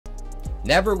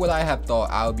Never would I have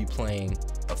thought I would be playing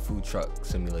a food truck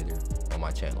simulator on my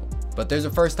channel. But there's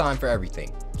a first time for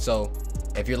everything. So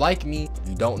if you're like me,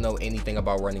 you don't know anything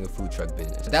about running a food truck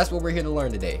business. That's what we're here to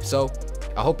learn today. So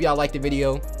I hope y'all liked the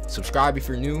video. Subscribe if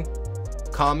you're new.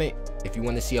 Comment if you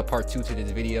want to see a part 2 to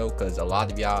this video, because a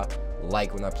lot of y'all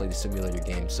like when I play the simulator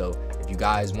game. So if you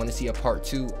guys want to see a part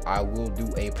 2, I will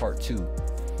do a part 2.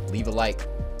 Leave a like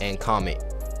and comment.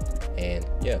 And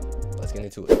yeah, let's get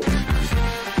into it.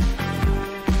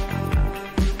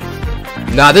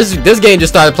 Nah, this game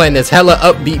just started playing this hella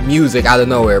upbeat music out of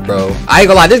nowhere, bro. I ain't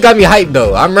gonna lie, this got me hyped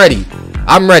though. I'm ready.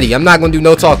 I'm not gonna do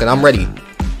no talking. I'm ready.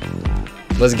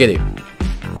 Let's get it.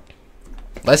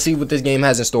 Let's see what this game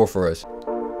has in store for us.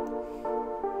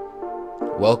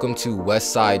 Welcome to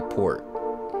West Side Port.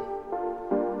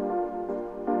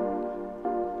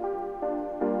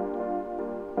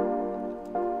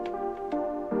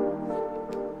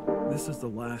 This is the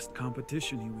last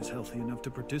competition he was healthy enough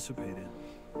to participate in.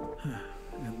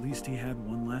 At least he had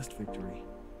one last victory.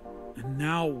 And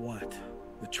now what?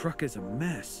 The truck is a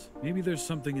mess. Maybe there's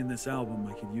something in this album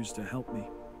I could use to help me.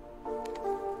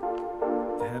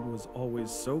 Dad was always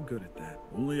so good at that.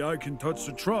 Only I can touch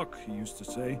the truck, he used to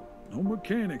say. No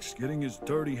mechanics getting his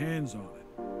dirty hands on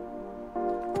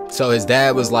it. So his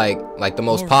dad was like the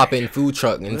most poppin' food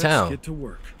truck in town. Let's get to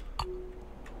work.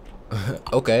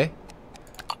 Okay.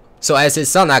 So as his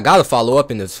son, I gotta follow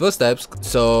up in his footsteps.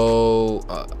 So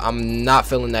I'm not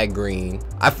feeling that green.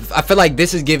 I feel like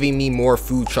this is giving me more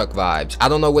food truck vibes. I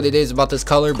don't know what it is about this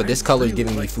color, but this color is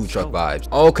giving me food truck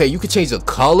vibes. Okay, you can change the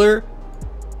color.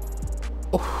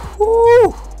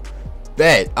 Ooh,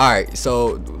 bet. All right.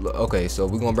 So okay, so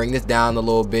we're gonna bring this down a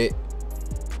little bit.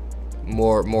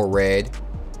 More red.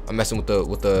 I'm messing with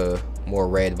the more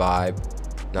red vibe.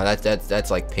 No, that's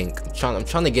like pink. I'm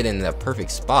trying to get in that perfect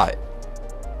spot.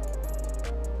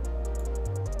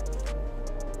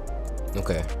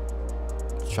 Okay,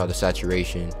 let's try the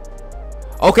saturation.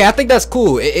 Okay, I think that's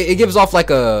cool. It gives off like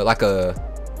a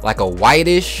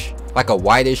whitish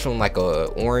on like a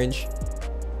orange.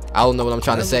 I don't know what I'm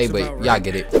trying to say, but y'all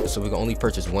get it. So we can only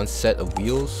purchase one set of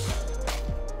wheels,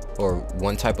 or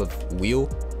one type of wheel.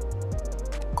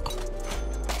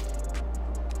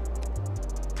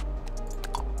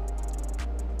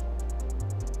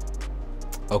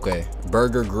 Okay,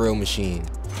 burger grill machine.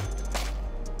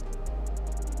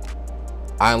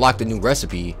 I unlocked a new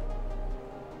recipe.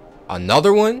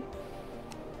 Another one?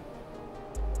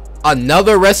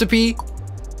 Another recipe?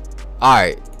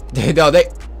 Alright. No,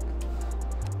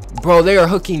 bro, they are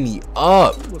hooking me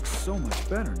up. It looks so much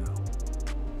better now.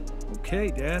 Okay,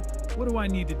 Dad. What do I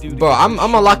need to do? Bro, I'm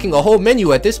unlocking a whole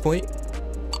menu at this point.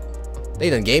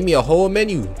 They done gave me a whole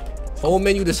menu. Whole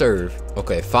menu to serve.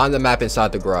 Okay, find the map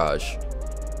inside the garage.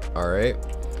 Alright.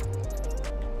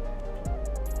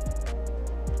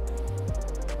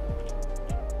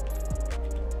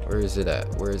 Where is it at?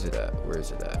 Where is it at? Where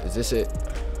is it at? Is this it?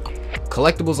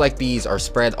 Collectibles like these are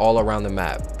spread all around the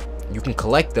map. You can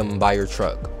collect them by your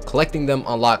truck. Collecting them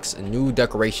unlocks new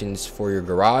decorations for your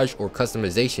garage or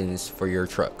customizations for your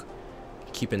truck.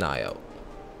 Keep an eye out.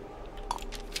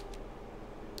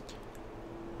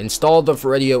 Install the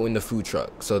radio in the food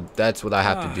truck. So that's what I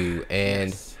have to do. And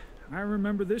yes. I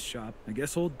remember this shop. I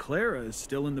guess old Clara is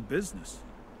still in the business.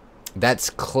 That's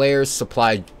Claire's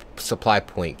supply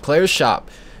point. Claire's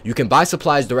shop. You can buy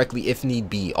supplies directly if need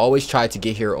be. Always try to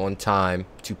get here on time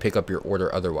to pick up your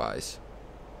order otherwise.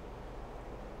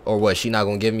 Or what? She not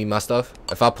gonna give me my stuff?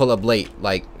 If I pull up late,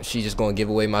 like, she just gonna give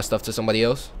away my stuff to somebody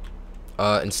else?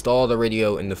 Install the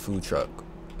radio in the food truck.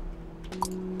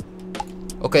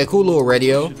 Okay, cool little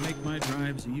radio.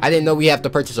 I didn't know we have to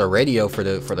purchase a radio for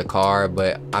the car,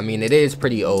 but I mean it is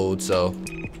pretty old, so.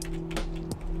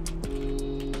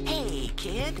 Hey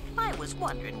kid, I was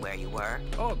wondering where you were.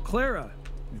 Oh, Clara.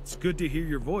 It's good to hear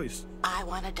your voice. I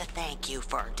wanted to thank you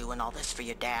for doing all this for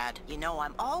your dad. You know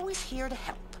I'm always here to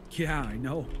help. Yeah, I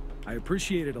know. I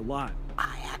appreciate it a lot.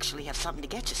 I actually have something to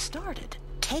get you started.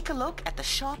 Take a look at the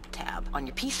shop tab on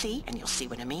your PC and you'll see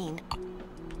what I mean.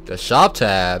 The shop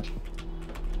tab?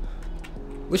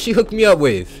 What she hooked me up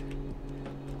with?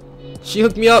 She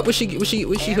hooked me up. What she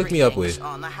hooked me up with?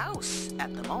 On the house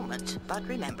at the moment, but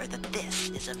remember that this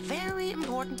is a very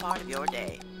important part of your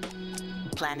day.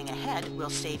 Planning ahead will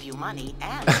save you money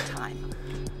and time.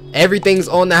 Everything's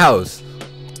on the house.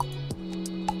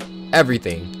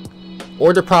 Everything.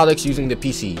 Order products using the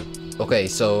PC. Okay,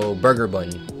 so burger bun.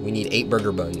 We need 8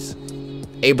 burger buns.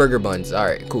 8 burger buns. All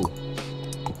right, cool.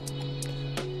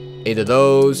 8 of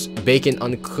those. Bacon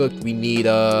uncooked. We need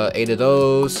 8 of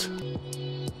those.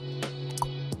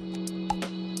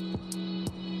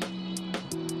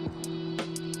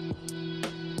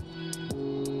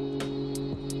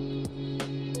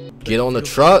 Get on the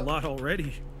truck. A lot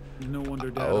already. No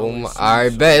wonder Dad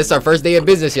Alright, bet. It's our first day of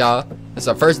business, y'all. It's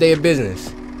our first day of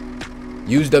business.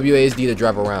 Use WASD to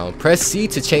drive around. Press C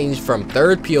to change from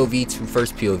third POV to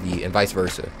first POV and vice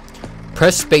versa.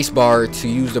 Press spacebar to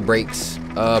use the brakes.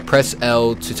 Press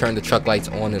L to turn the truck lights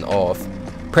on and off.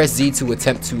 Press Z to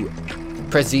attempt to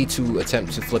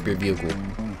flip your vehicle.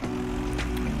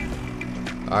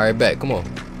 Alright, bet. Come on.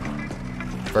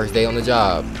 First day on the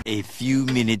job. A few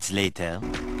minutes later.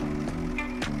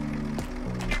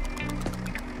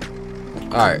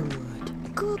 Alright.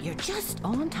 Good. You're just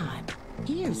on time.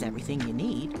 Here's everything you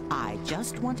need. I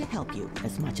just want to help you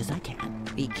as much as I can.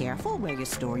 Be careful where you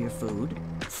store your food.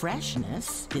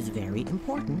 Freshness is very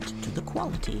important to the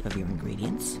quality of your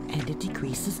ingredients, and it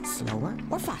decreases slower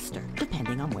or faster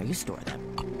depending on where you store them.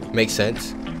 Makes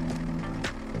sense.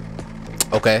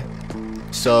 Okay.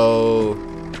 So,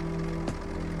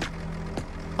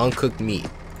 uncooked meat.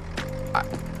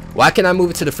 Why can't I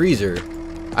move it to the freezer?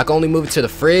 I can only move it to the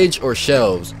fridge or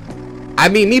shelves. I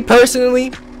mean, me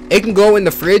personally, it can go in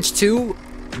the fridge too,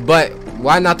 but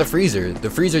why not the freezer? The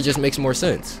freezer just makes more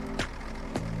sense.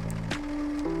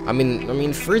 I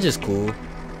mean, fridge is cool.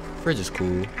 Fridge is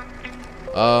cool.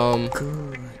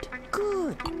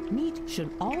 Good. Meat should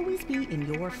always be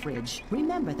in your fridge.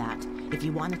 Remember that if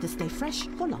you want it to stay fresh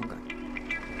for longer.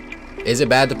 Is it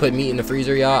bad to put meat in the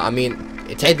freezer, y'all? I mean,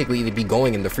 it technically it'd be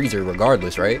going in the freezer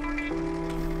regardless, right?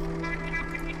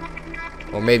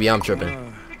 Or maybe I'm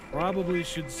tripping. Probably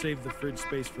should save the fridge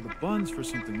space for the buns for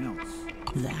something else.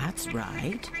 That's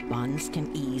right. Buns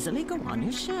can easily go on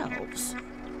your shelves.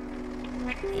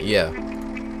 Yeah.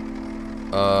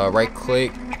 Right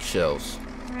click, shelves.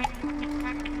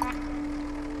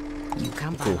 You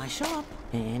come by my shop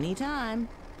anytime,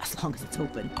 as long as it's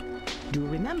open. Do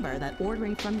remember that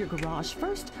ordering from your garage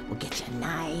first will get you a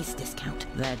nice discount.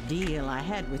 That deal I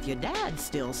had with your dad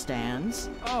still stands.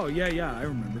 Oh, yeah, I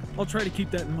remember. I'll try to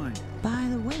keep that in mind. By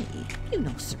the way, you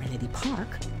know Serenity Park,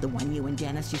 the one you and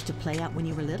Dennis used to play at when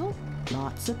you were little?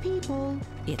 Lots of people.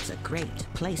 It's a great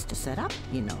place to set up,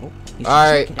 you know.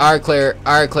 Alright, Clara.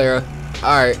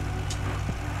 Alright.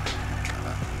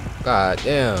 God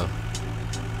damn.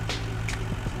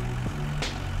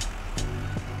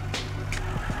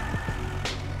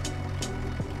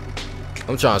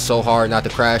 I'm trying so hard not to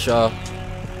crash, y'all.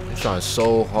 I'm trying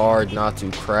so hard not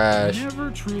to crash. I never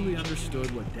truly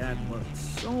understood what Dad loved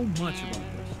so much about this.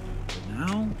 But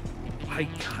now, I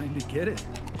kinda get it.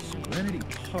 Serenity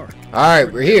Park.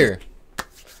 Alright, we're here.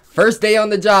 First day on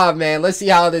the job, man. Let's see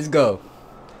how this go.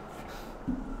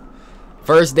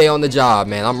 First day on the job,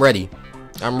 man. I'm ready.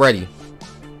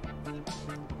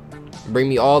 Bring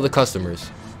me all the customers.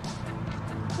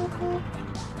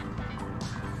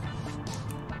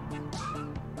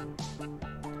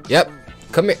 Yep.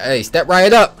 Come here. Hey, step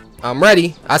right up. I'm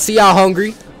ready. I see y'all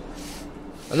hungry.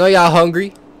 I know y'all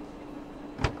hungry.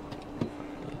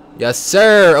 Yes,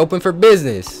 sir. Open for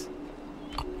business.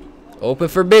 Open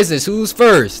for business. Who's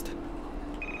first?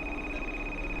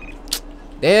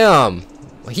 Damn.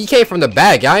 He came from the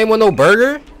back. Y'all ain't want no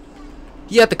burger?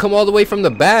 He had to come all the way from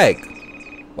the back.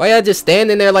 Why y'all just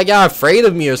standing there like y'all afraid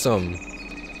of me or something?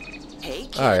 Hey,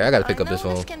 kid, alright, I gotta pick up this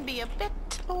phone. This can be a bit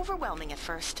overwhelming at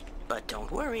first, but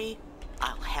don't worry.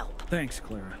 I'll help. Thanks,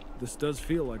 Clara. This does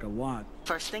feel like a lot.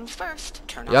 First things first.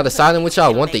 Turn Y'all on deciding what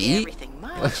y'all want to make eat? Everything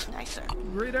much nicer.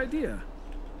 Great idea.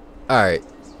 Alright.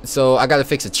 So I gotta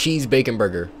fix a cheese bacon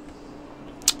burger.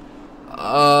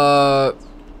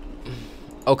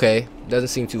 Okay. Doesn't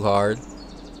seem too hard.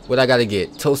 What I gotta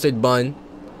get? Toasted bun.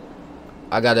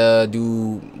 I gotta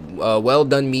do well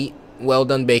done meat, well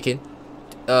done bacon,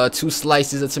 2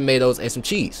 slices of tomatoes and some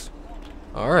cheese.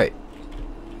 Alright.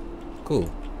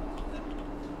 Cool.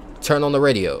 Turn on the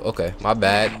radio. Okay, my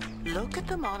bad. Look at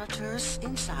the monitors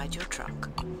inside your truck.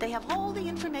 They have all the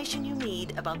information you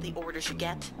need about the orders you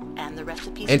get and the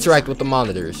recipes. Interact with the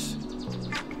monitors.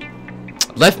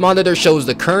 Left monitor shows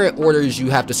the current orders you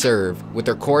have to serve with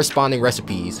their corresponding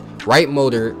recipes. Right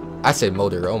motor, I said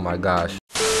motor, oh my gosh.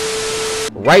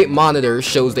 Right monitor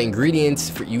shows the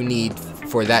ingredients you need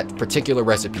for that particular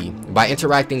recipe. By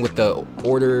interacting with the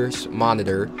orders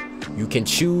monitor, you can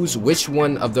choose which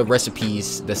one of the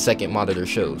recipes the second monitor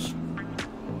shows.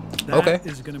 That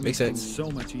is gonna make makes sense. things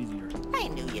so much easier. I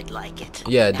knew you'd like it.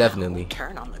 Yeah, Now, definitely.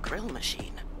 Turn on the grill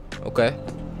machine. Okay.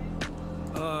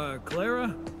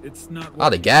 Clara, it's not. Oh,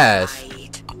 the gas.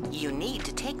 Right. You need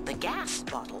to take the gas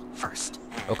bottle first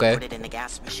and Okay. put it in the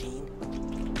gas machine.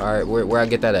 All right, where I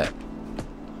get that at?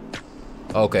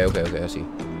 Okay, I see.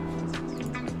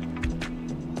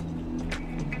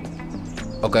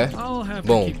 Okay. I'll have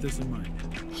Boom. to keep this in mind.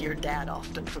 Your dad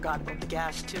often forgot about the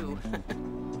gas too.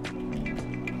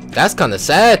 That's kind of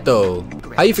sad though.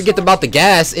 How you forget about the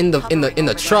gas in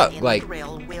the truck, like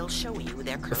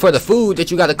for the food that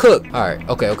you gotta cook? All right,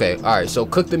 okay. All right, so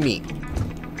cook the meat.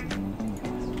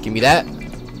 Give me that.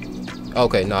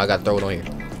 Okay, no, I gotta throw it on here.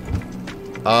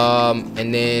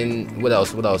 And then what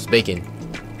else? What else? Bacon.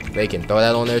 Bacon. Throw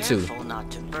that on there too. Careful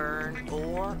not to burn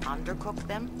or undercook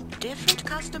them. Different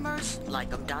customers like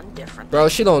them done different. Bro,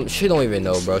 she don't even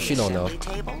know, bro. She don't know.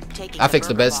 I fixed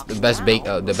the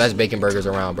best bacon burgers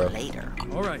around, bro.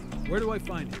 All right, where do I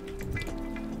find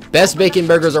it? Best bacon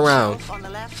burgers around. On the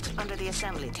left, under the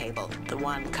assembly table. The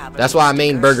one covered. That's why I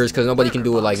made burgers, because nobody can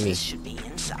do it like me. Should be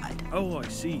inside. Oh, I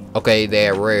see. Okay,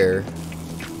 they're rare.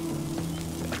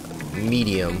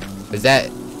 Medium. Is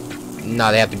that?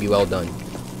 Nah, they have to be well done.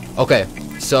 Okay,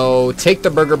 so take the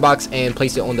burger box and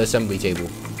place it on the assembly table.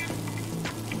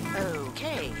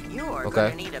 Okay, you're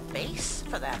gonna need a base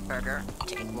for that burger.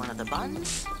 Take one of the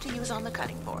buns to use on the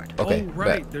cutting board. Okay, oh,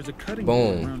 right. bet. There's a cutting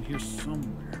Boom. board around here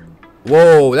somewhere.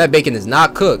 Whoa, that bacon is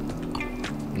not cooked.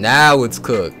 Now it's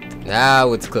cooked.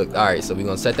 Now it's cooked. All right, so we're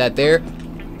gonna set that there.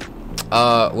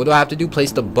 What do I have to do?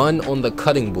 Place the bun on the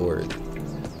cutting board.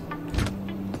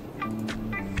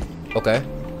 Okay.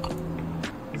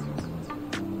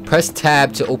 Press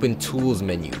tab to open tools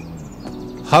menu.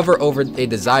 Hover over a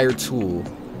desired tool.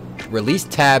 Release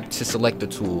tab to select the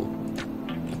tool.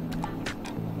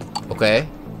 Okay.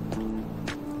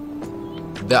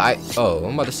 Oh,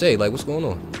 I'm about to say, like, what's going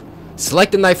on?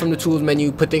 Select the knife from the tools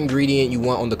menu. Put the ingredient you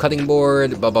want on the cutting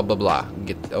board. Blah blah blah blah.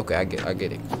 Okay, I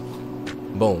get it.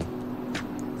 Boom.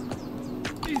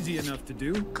 Easy enough to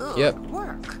do. Good Yep.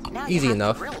 work. Now Easy you have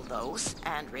enough. to grill those,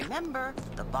 and remember,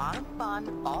 the bottom bun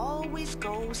always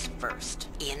goes first.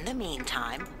 In the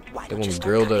meantime, why don't when you we start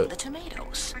grill cutting the- the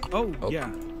tomatoes? Oh, Oh. yeah.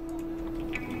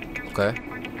 Okay.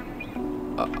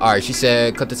 All right, she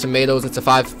said cut the tomatoes into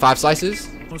five slices.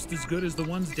 Almost as good as the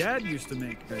ones Dad used to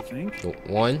make, I think.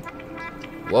 One.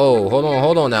 Whoa,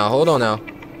 hold on now.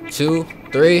 2,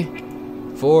 3,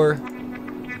 4.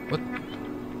 What?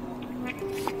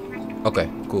 Okay,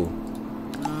 cool.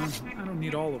 I don't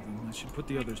need all of them. I should put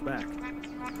the others back.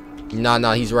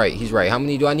 Nah, he's right. How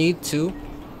many do I need? 2.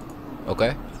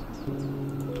 Okay.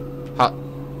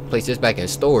 Place this back in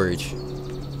storage.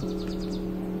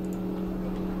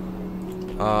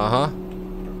 Uh-huh.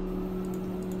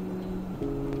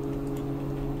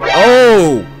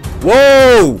 Oh!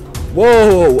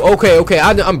 Whoa! Okay.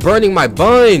 I'm burning my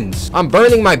buns.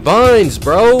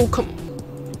 Bro. Come.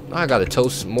 I gotta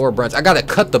toast more buns. I gotta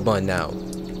cut the bun now.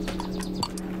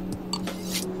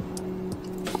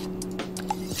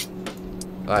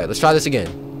 All right, let's try this again.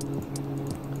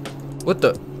 What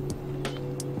the?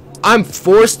 I'm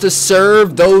forced to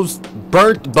serve those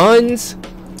burnt buns?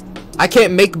 I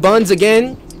can't make buns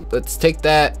again? Let's take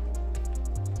that.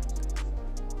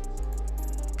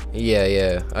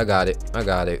 Yeah, I got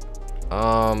it.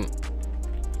 I'm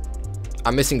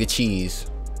missing the cheese.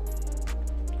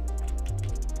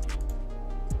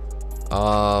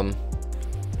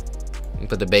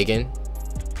 Put the bacon.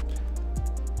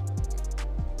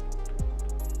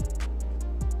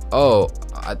 Oh,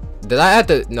 did I add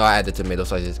the? No, I added tomato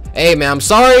slices. Hey man, I'm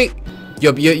sorry.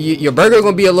 Your burger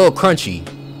gonna be a little crunchy.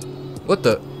 What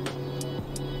the?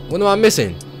 What am I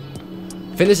missing?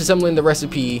 Finish assembling the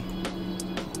recipe.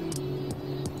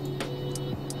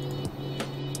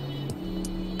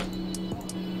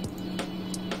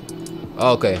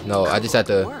 Okay, no, I just had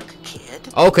to.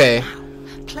 Okay.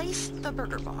 Place the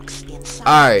burger box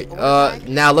inside. All right.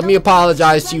 Now let me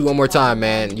apologize to you one more time,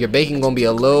 man. Your bacon gonna be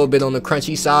a little bit on the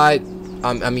crunchy side.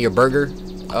 I mean your burger.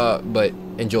 But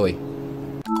enjoy.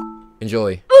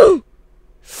 Enjoy.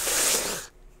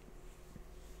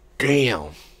 Damn.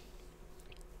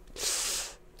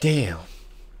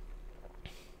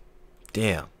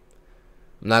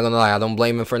 I'm not gonna lie. I don't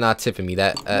blame him for not tipping me.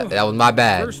 That was my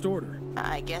bad. First order.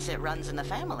 I guess it runs in the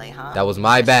family, huh? That was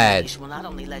my bad. This will not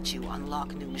only let you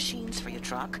unlock new machines for your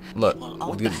truck. Look,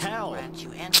 what the hell?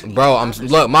 Bro,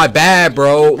 look, my bad,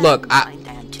 bro. Look,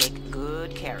 and take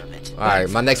good care of it. All right,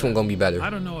 my next one gonna be better. I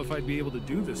don't know if I'd be able to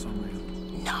do this on my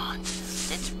own.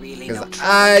 Nonsense. It's really no trouble.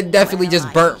 I definitely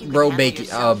just burnt bro bacon,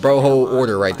 bro whole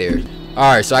order right there.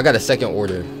 All right, so I got a second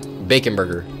order, bacon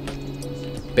burger.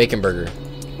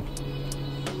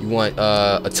 You want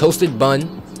a toasted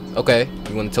bun? Okay,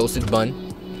 you want a toasted bun?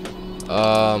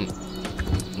 Let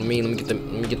me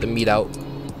get the meat out.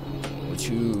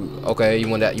 Okay, you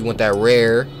want that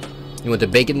rare. You want the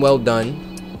bacon well done.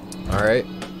 All right,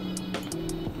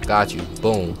 got you.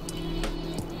 Boom.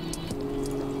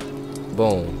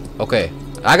 Okay,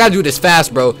 I gotta do this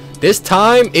fast, bro. This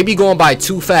time it be going by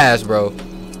too fast, bro.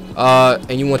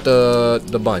 And you want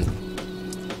the bun.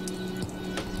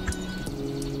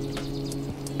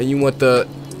 And you want the...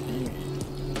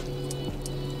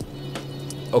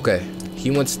 Okay.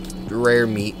 He wants rare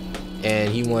meat.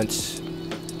 And he wants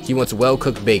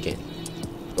well-cooked bacon.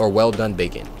 Or well-done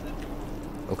bacon.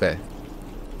 Okay.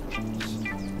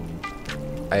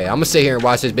 Hey, I'm gonna sit here and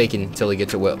watch this bacon until it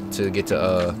gets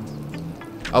to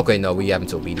okay, no, we have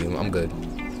until medium. I'm good.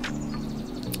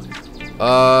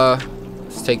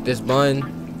 Let's take this bun.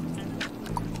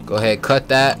 Go ahead, cut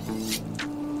that.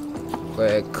 Go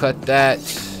ahead, cut that.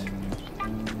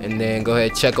 And then go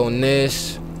ahead, check on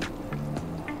this.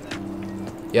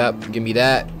 Yep, give me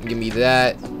that. Give me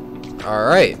that.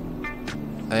 Alright.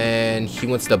 And he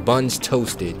wants the buns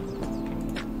toasted.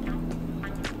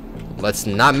 Let's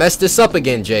not mess this up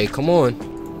again, Jay. Come on.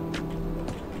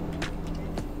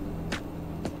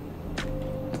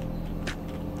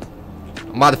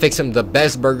 I'm about to fix him the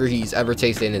best burger he's ever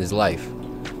tasted in his life.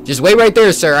 Just wait right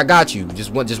there, sir. I got you. Just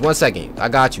one second. I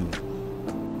got you.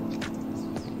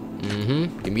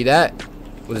 Give me that.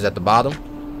 What is at the bottom?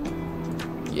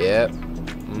 Yep.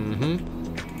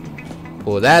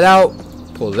 Pull that out.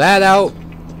 Pull that out.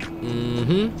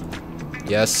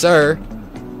 Yes, sir.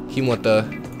 He want the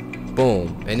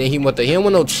boom. And then he don't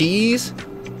want no cheese.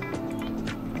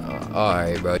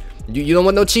 Alright, bro. You don't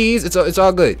want no cheese? It's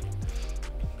all good.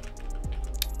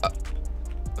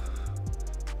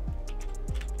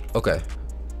 Okay.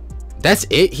 That's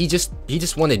it? He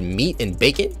just wanted meat and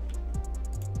bacon?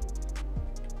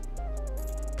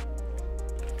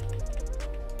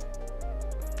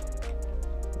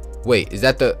 Wait, is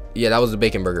that the... Yeah, that was the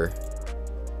bacon burger.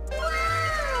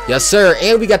 Yes, sir.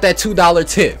 And we got that $2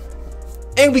 tip.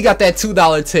 And we got that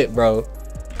 $2 tip, bro.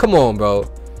 Come on, bro.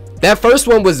 That first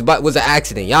one was an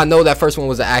accident. Y'all know that first one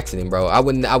was an accident, bro. I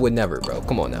would never, bro.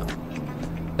 Come on now.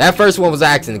 That first one was an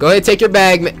accident. Go ahead, take your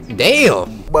bag, man.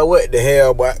 Damn. But what the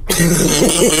hell, boy?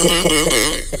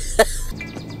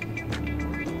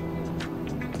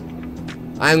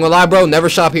 I ain't gonna lie, bro. Never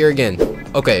shop here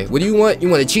again. Okay, what do you want? You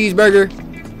want a cheeseburger?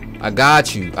 I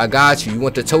got you. I got you. You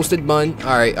want the toasted bun?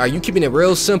 All right. Are you keeping it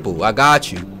real simple? I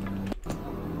got you.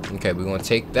 Okay, we're gonna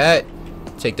take that.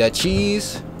 Take that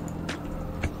cheese.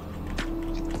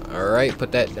 All right.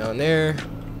 Put that down there.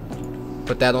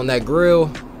 Put that on that grill.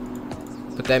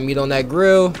 Put that meat on that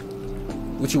grill.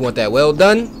 What you want? That well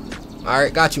done? All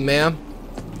right. Got you, ma'am.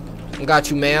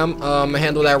 Got you, ma'am. I'm gonna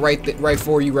handle that right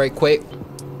for you, right quick.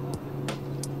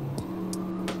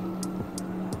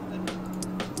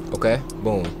 Okay.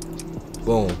 Boom.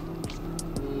 Boom.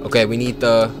 Okay, we need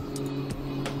the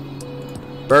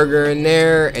burger in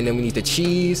there, and then we need the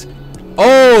cheese.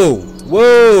 Oh,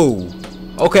 whoa.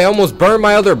 Okay, I almost burned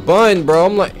my other bun, bro.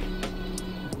 I'm like,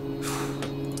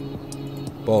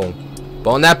 boom.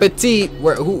 Bon appetit.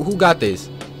 Who got this?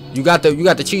 You got the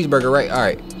cheeseburger, right? All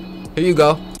right. Here you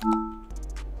go.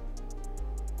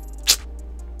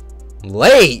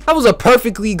 Late. That was a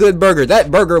perfectly good burger. That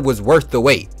burger was worth the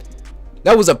wait.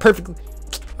 That was a perfectly...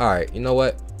 Alright, you know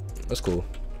what? That's cool.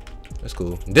 That's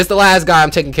cool. This the last guy I'm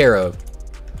taking care of.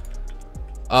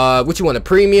 What you want? A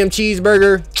premium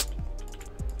cheeseburger?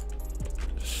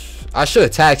 I should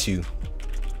have taxed you.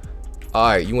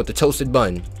 Alright, you want the toasted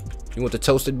bun. You want the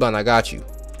toasted bun. I got you.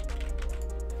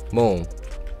 Boom.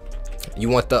 You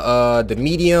want the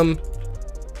medium...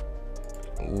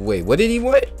 Wait, what did he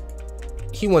want?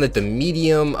 He wanted the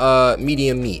medium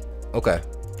meat. Okay.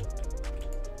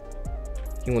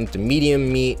 You want the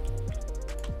medium meat.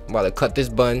 I'm about to cut this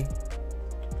bun.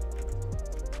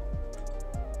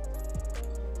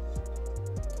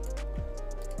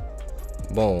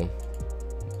 Boom.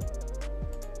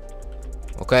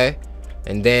 Okay.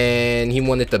 And then he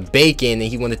wanted the bacon, and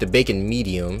he wanted the bacon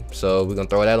medium. So we're gonna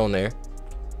throw that on there.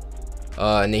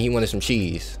 And then he wanted some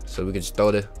cheese. So we can just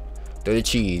throw the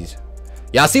cheese.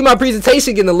 Y'all see my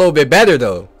presentation getting a little bit better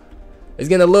though. It's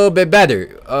getting a little bit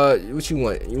better. What you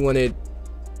want? You wanted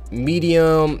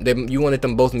medium. You wanted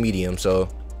them both medium, so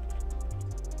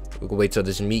we can wait till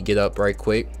this meat get up right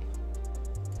quick.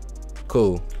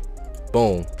 Cool.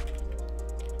 Boom.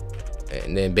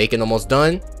 And then bacon almost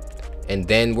done, and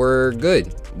then we're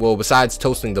good. Well, besides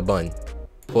toasting the bun.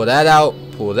 Pull that out.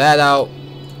 Pull that out.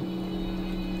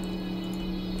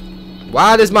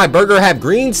 Why does my burger have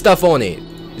green stuff on it?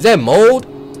 Is that mold?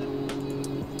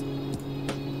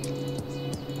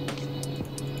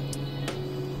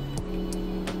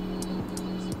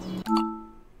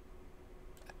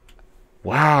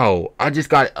 Wow, I just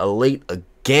got a late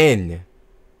again.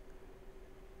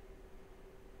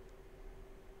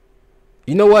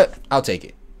 You know what? I'll take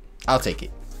it. I'll take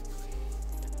it.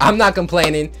 I'm not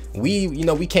complaining.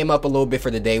 We came up a little bit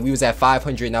for the day. We was at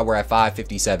 500, now we're at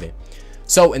 557.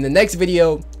 So in the next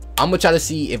video, I'm gonna try to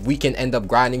see if we can end up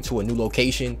grinding to a new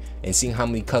location and seeing how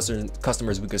many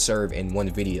customers we could serve in one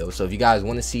video. So if you guys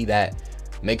want to see that,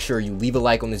 make sure you leave a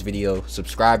like on this video,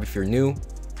 subscribe if you're new,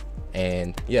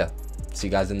 and yeah, see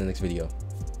you guys in the next video.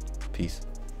 Peace.